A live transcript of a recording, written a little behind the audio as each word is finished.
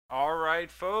Alright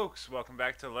folks, welcome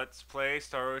back to Let's Play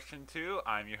Star Ocean 2.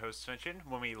 I'm your host Svenchen.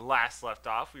 When we last left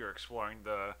off, we were exploring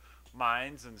the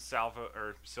mines in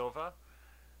Silva,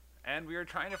 and we were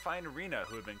trying to find Irina,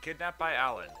 who had been kidnapped by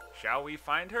Alan. Shall we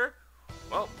find her?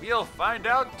 Well, we'll find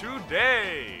out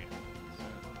today!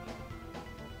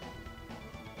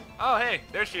 Oh hey,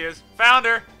 there she is. Found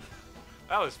her!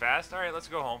 That was fast. Alright, let's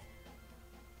go home.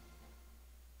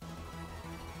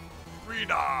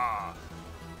 Irina!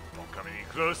 Don't come any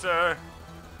closer.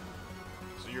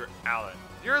 So you're Alan.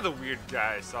 You're the weird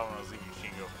guy I saw when I was leaving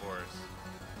Shingo Forest.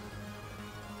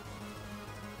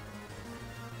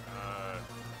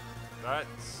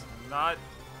 That's not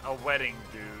a wedding,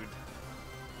 dude.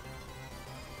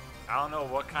 I don't know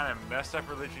what kind of messed up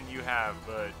religion you have,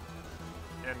 but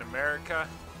in America,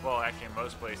 well, actually in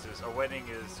most places, a wedding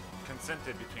is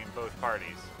consented between both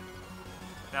parties.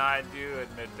 Now, I do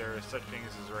admit there are such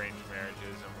things as arranged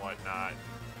marriages and whatnot.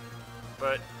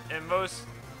 But in most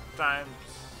times,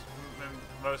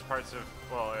 in most parts of,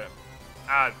 well,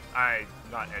 I'm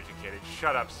not educated.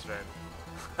 Shut up, Sven.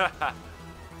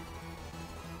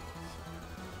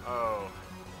 Oh.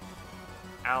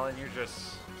 Alan, you're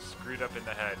just screwed up in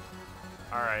the head.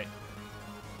 Alright.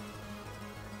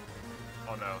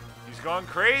 Oh no. He's going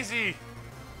crazy!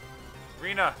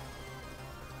 Rena.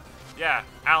 Yeah,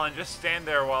 Alan, just stand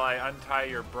there while I untie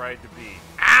your bride-to-be.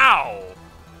 Ow!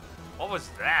 What was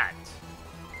that?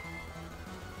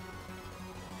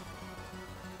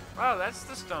 Oh, that's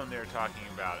the stone they were talking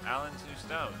about. Alan's new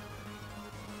stone.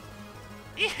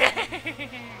 Yay!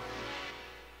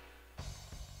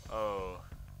 Oh.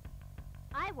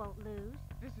 I won't lose.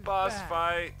 This is Boss bad.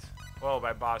 fight. Well,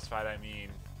 by boss fight, I mean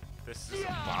this is a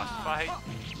boss fight.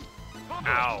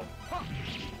 Ow.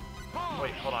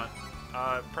 Wait, hold on.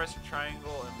 Press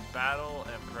triangle in battle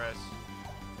and press...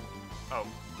 Oh,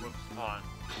 whoops, hold on.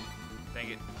 Dang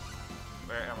it.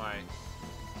 Where am I?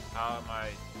 How am I?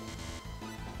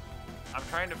 I'm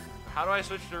trying to... How do I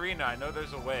switch to arena? I know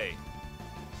there's a way.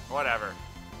 Whatever.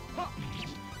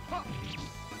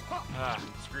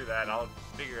 Screw that. I'll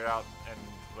figure it out in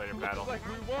later battle. Looks like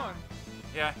we won.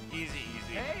 Yeah, easy,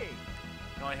 easy. Hey.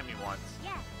 You only hit me once.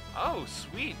 Yes. Oh,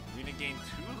 sweet. We need to gain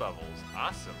 2 levels.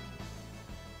 Awesome.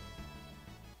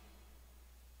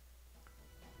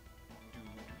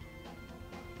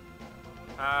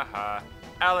 Haha.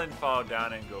 Alan fall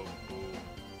down and go boom.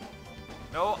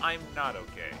 No, I'm not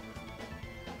okay.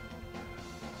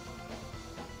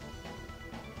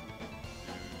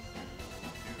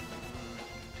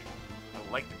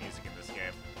 I like the music in this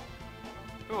game.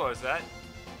 Who was that?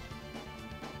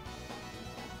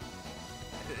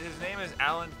 His name is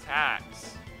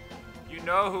Alen-Tax. You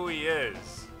know who he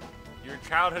is. Your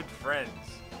childhood friends.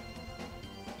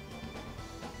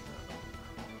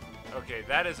 Okay,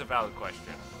 that is a valid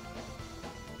question.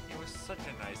 He was such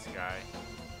a nice guy.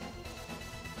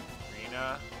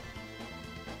 Rena.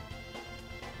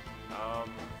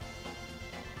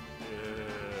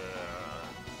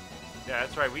 Yeah,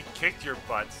 that's right. We kicked your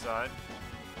butt, son.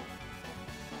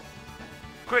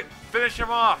 Quick, finish him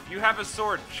off. You have a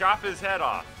sword. Chop his head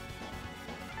off.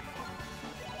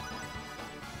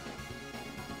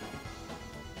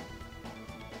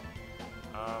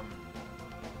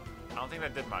 I don't think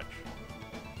that did much.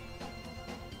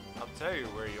 I'll tell you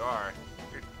where you are.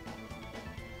 You're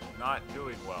not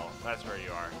doing well. That's where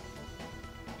you are.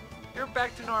 You're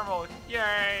back to normal.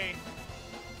 Yay!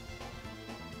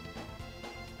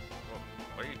 Well,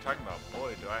 what are you talking about?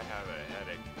 Boy, do I have a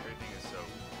headache. Everything is so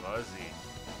fuzzy.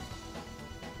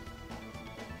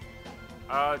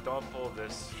 Don't pull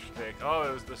this stick. Oh,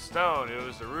 it was the stone. It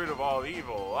was the root of all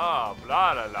evil. Ah,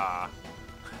 blah, blah, blah.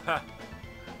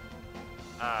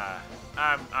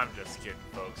 I'm just kidding,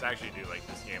 folks. I actually do like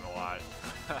this game a lot.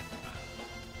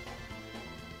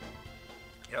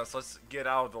 Yeah, so let's get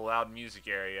out of the loud music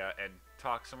area and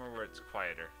talk somewhere where it's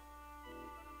quieter.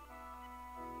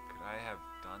 Could I have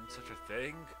done such a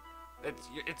thing?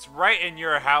 It's right in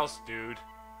your house, dude.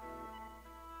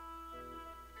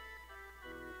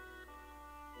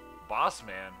 Boss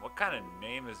Man? What kind of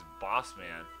name is Boss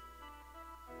Man?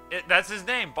 That's his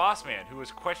name, Boss Man, who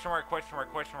was question mark, question mark,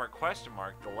 question mark, question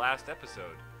mark the last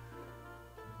episode.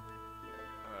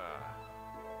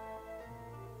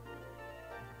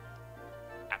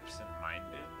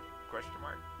 Absent-minded? Question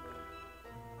mark?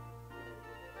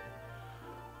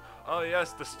 Oh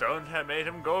yes, the stone had made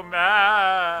him go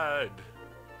mad!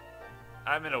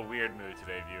 I'm in a weird mood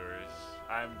today, viewers.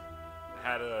 I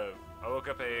woke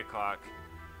up at 8 o'clock,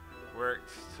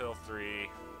 worked till 3,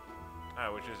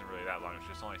 which isn't really that long, it's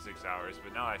just only 6 hours,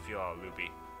 but now I feel all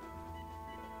loopy.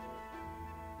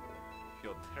 I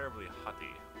feel terribly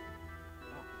hotty.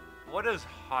 What does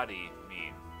hottie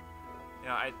mean? You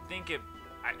know, I think it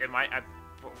might,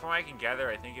 from what I can gather,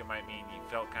 I think it might mean you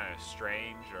felt kind of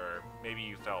strange, or maybe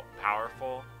you felt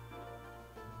powerful.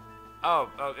 Oh,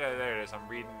 okay, there it is. I'm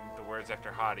reading the words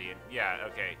after haughty, and yeah,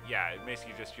 okay, yeah, it makes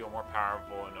you just feel more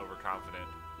powerful and overconfident.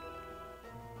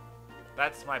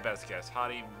 That's my best guess.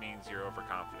 Haughty means you're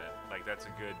overconfident. Like, that's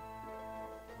a good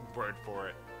word for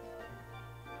it.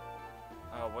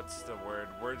 What's the word?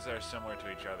 Words that are similar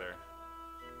to each other.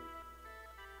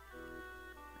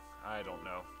 I don't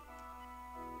know.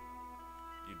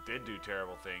 You did do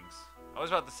terrible things. I was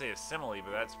about to say a simile,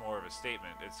 but that's more of a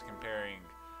statement. It's comparing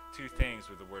two things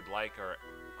with the word like or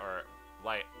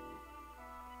like.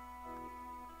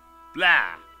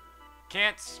 Blah!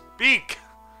 Can't speak!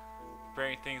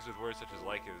 Comparing things with words such as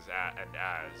like and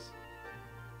as.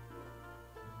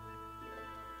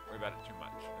 Worry about it too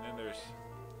much. And then there's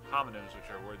homonyms, which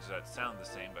are words that sound the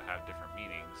same but have different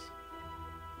meanings.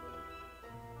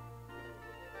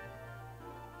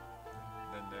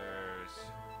 Then there's...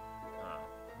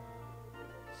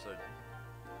 So...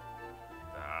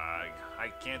 I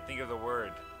can't think of the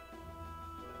word.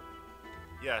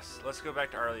 Yes, let's go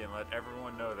back to Arlie and let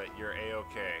everyone know that you're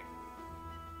A-okay.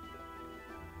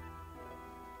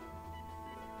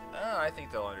 I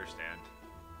think they'll understand.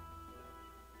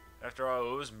 After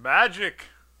all, it was magic!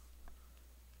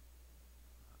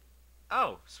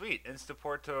 Oh, sweet. Instant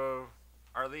port to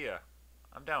Arlia.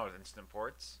 I'm down with instant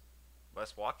ports.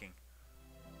 Less walking.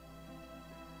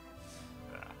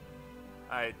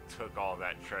 I took all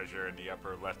that treasure in the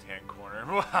upper left-hand corner.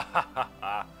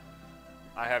 I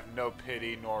have no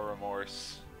pity nor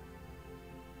remorse.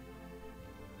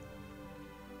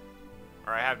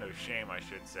 Or I have no shame, I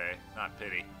should say. Not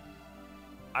pity.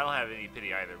 I don't have any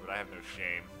pity either, but I have no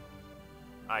shame.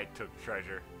 I took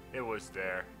treasure. It was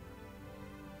there.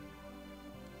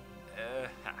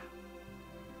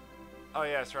 Oh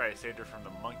yeah, that's right. I saved her from the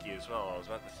monkey as well. I was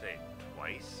about to say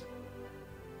twice.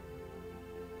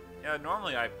 Yeah,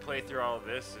 normally I play through all of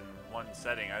this in one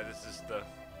setting.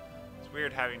 It's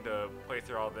weird having to play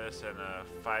through all this in a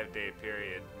 5-day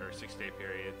period or 6-day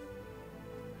period.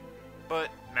 But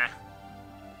nah.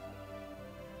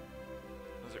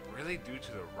 Was it really due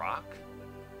to the rock?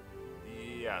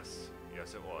 Yes.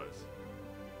 Yes, it was.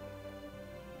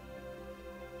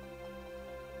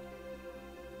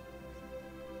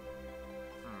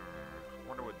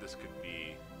 Wonder what this could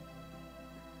be.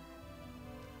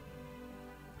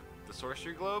 The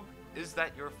sorcery globe? Is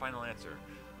that your final answer?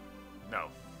 No.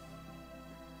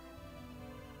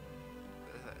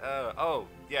 Oh,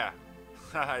 yeah.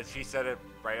 She said it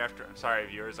right after. Sorry,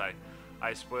 viewers.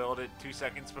 I spoiled it 2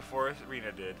 seconds before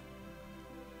Rena did.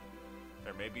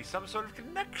 There may be some sort of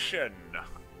connection.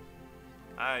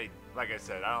 Like I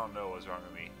said, I don't know what's wrong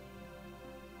with me.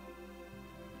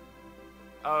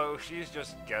 Oh, she's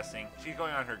just guessing. She's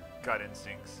going on her gut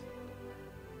instincts.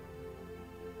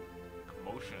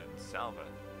 Commotion and salva.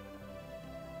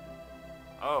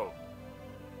 Oh.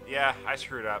 Yeah, I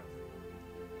screwed up.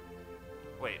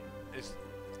 Wait, is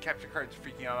capture cards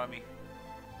freaking out on me?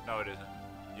 No, it isn't.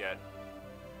 Yet.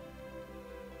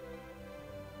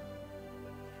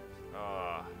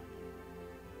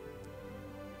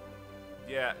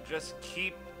 Yeah, just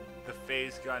keep the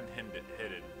phase gun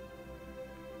hidden.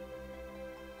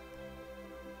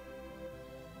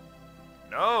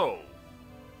 No!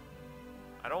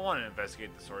 I don't want to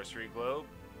investigate the sorcery globe.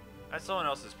 That's someone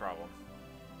else's problem.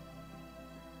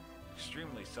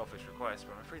 Extremely selfish request,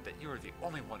 but I'm afraid that you are the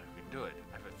only one who can do it.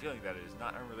 I have a feeling that it is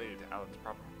not unrelated to Alan's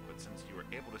problem, but since you were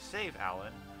able to save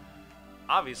Alan,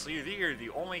 obviously you're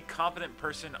the only competent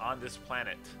person on this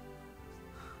planet.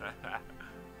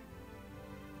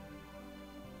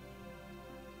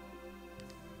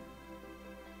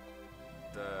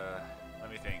 Let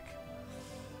me think.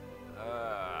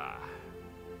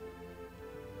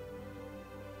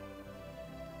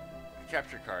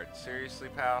 Capture card. Seriously,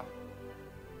 pal?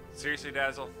 Seriously,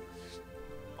 Dazzle?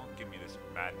 Don't give me this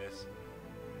madness.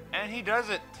 And he does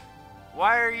it!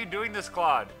 Why are you doing this,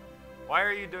 Claude? Why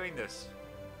are you doing this?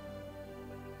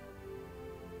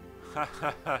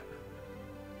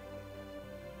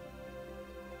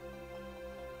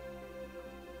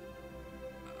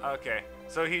 Okay,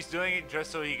 so he's doing it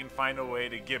just so he can find a way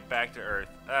to get back to Earth.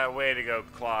 Way to go,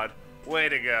 Claude. Way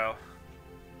to go.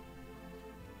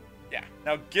 Yeah,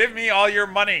 now give me all your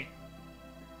money!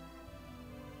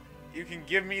 You can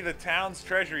give me the town's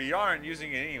treasure. You aren't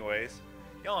using it anyways.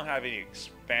 You don't have any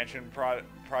expansion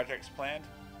projects planned.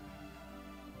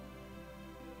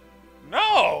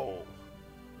 No!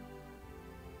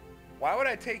 Why would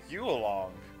I take you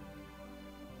along?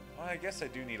 Well, I guess I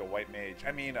do need a white mage.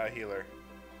 I mean, a healer.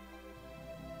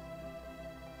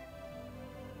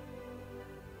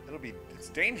 It's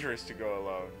dangerous to go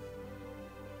alone.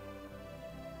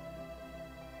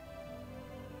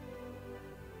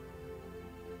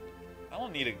 I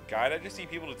don't need a guide, I just need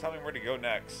people to tell me where to go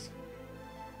next.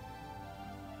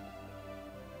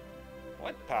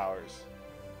 What powers?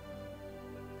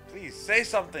 Please, say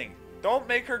something! Don't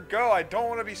make her go! I don't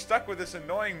want to be stuck with this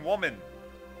annoying woman!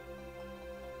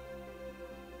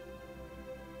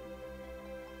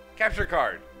 Capture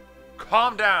card!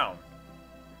 Calm down!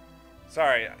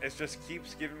 Sorry, it just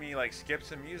keeps giving me, like,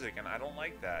 skips and music, and I don't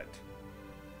like that.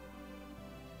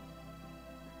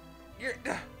 You're...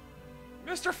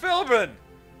 Mr. Philbin!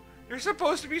 You're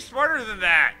supposed to be smarter than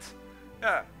that!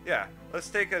 Yeah. Let's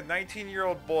take a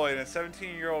 19-year-old boy and a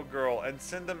 17-year-old girl and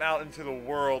send them out into the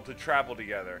world to travel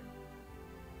together.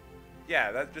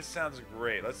 Yeah, that just sounds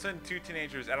great. Let's send two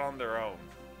teenagers out on their own.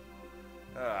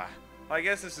 Well, I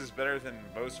guess this is better than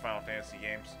most Final Fantasy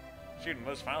games. Shoot, in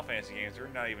most Final Fantasy games, they're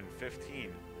not even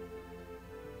 15.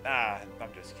 I'm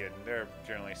just kidding. They're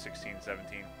generally 16,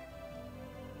 17.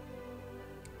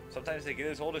 Sometimes they get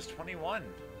as old as 21.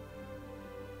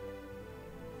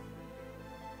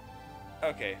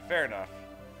 Okay, fair enough.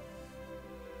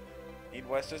 Need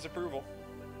West's approval.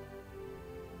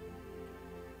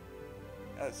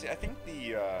 See, I think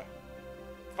the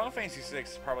Final Fantasy VI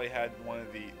probably had one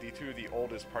of the two of the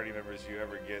oldest party members you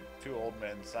ever get. Two old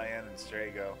men, Cyan and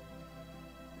Strago.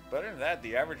 But other than that,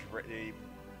 the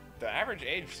average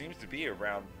age seems to be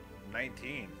around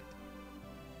 19.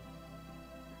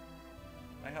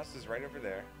 My house is right over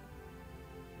there.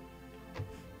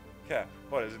 Yeah,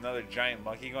 what, is another giant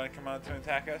monkey going to come out to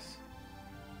attack us?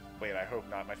 Wait, I hope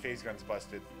not. My phase gun's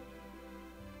busted.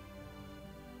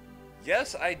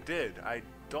 Yes, I did. I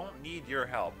don't need your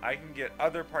help. I can get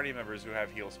other party members who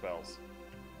have heal spells.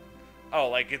 Oh,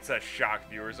 like it's a shock,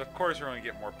 viewers. Of course we're going to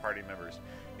get more party members.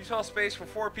 You saw space for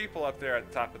 4 people up there at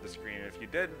the top of the screen. If you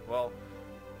didn't, well,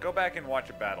 go back and watch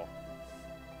a battle.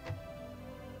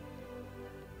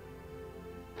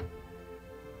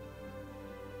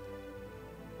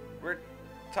 We're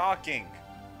talking.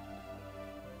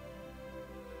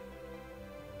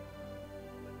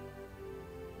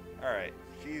 Alright,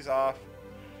 she's off.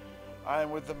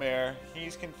 I'm with the mayor.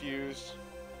 He's confused.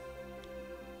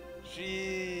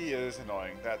 She is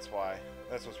annoying. That's why.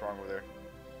 That's what's wrong with her.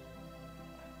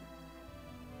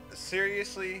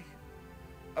 Seriously?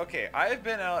 Okay, I've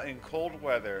been out in cold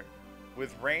weather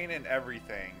with rain and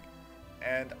everything,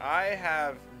 and I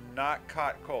have not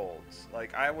caught colds.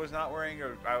 Like, I was not wearing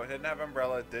I didn't have an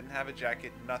umbrella, didn't have a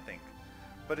jacket, nothing.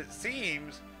 But it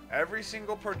seems every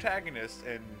single protagonist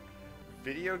in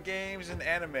video games and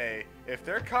anime, if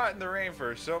they're caught in the rain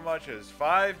for so much as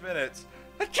 5 minutes,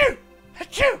 achoo!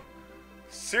 Achoo!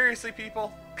 Seriously,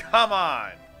 people? Come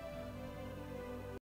on!